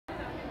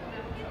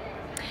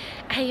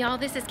Hey y'all,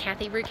 this is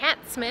Rukat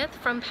Smith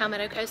from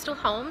Palmetto Coastal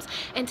Homes,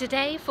 and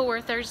today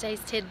for Thursday's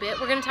Tidbit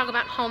we're going to talk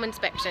about home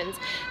inspections.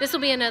 This will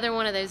be another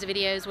one of those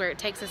videos where it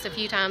takes us a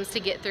few times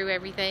to get through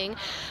everything,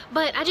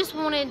 but I just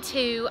wanted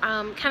to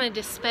kind of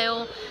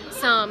dispel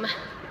some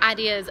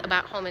ideas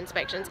about home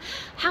inspections.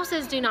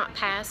 Houses do not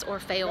pass or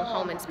fail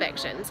home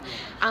inspections.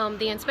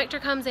 The inspector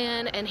comes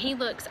in and he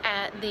looks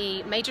at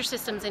the major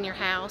systems in your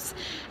house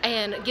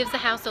and gives the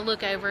house a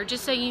look over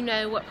just so you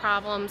know what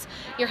problems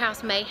your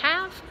house may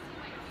have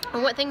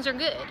and what things are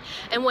good,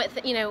 and what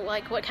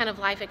what kind of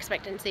life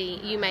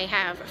expectancy you may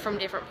have from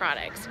different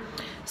products.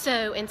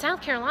 So in South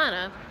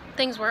Carolina,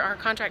 things where our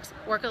contracts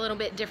work a little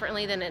bit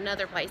differently than in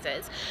other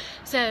places.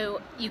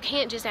 So you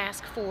can't just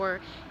ask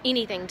for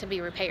anything to be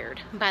repaired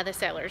by the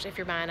sellers if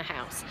you're buying a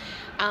house.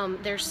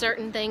 There's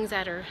certain things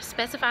that are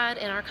specified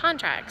in our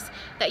contracts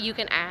that you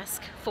can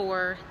ask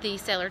for the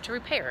seller to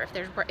repair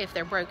if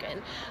they're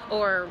broken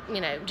or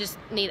just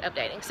need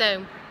updating.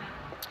 So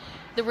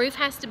the roof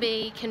has to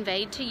be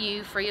conveyed to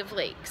you free of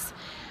leaks.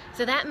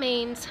 So that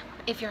means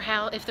if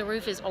the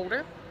roof is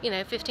older,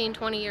 15,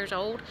 20 years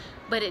old,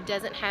 but it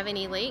doesn't have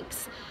any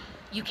leaks,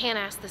 you can't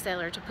ask the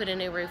seller to put a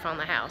new roof on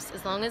the house.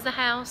 As long as the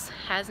house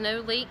has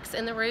no leaks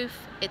in the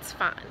roof, it's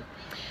fine.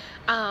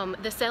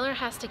 The seller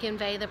has to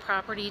convey the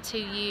property to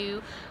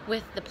you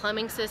with the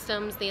plumbing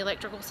systems, the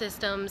electrical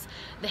systems,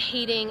 the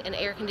heating and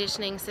air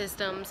conditioning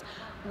systems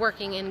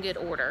working in good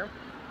order.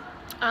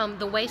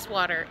 The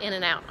wastewater in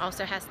and out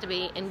also has to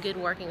be in good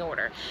working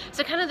order.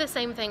 So kind of the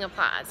same thing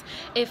applies.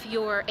 If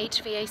your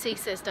HVAC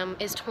system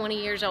is 20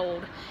 years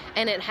old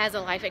and it has a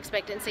life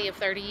expectancy of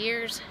 30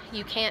 years,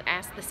 you can't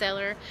ask the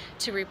seller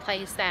to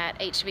replace that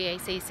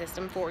HVAC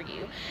system for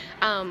you.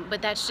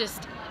 But that's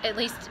just, at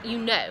least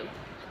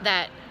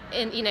that,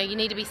 and you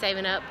need to be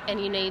saving up,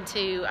 and you need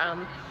to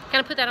kind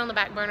of put that on the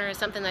back burner as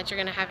something that you're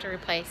going to have to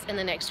replace in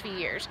the next few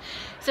years.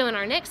 So in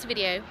our next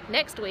video,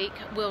 next week,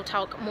 we'll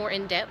talk more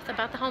in depth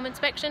about the home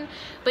inspection,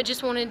 but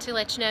just wanted to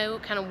let you know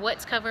kind of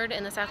what's covered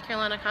in the South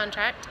Carolina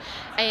contract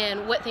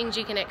and what things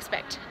you can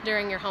expect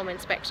during your home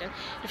inspection.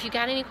 If you've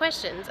got any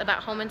questions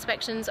about home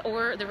inspections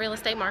or the real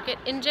estate market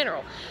in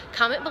general,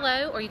 comment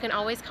below, or you can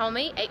always call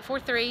me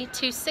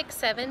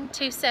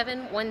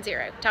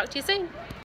 843-267-2710. Talk to you soon.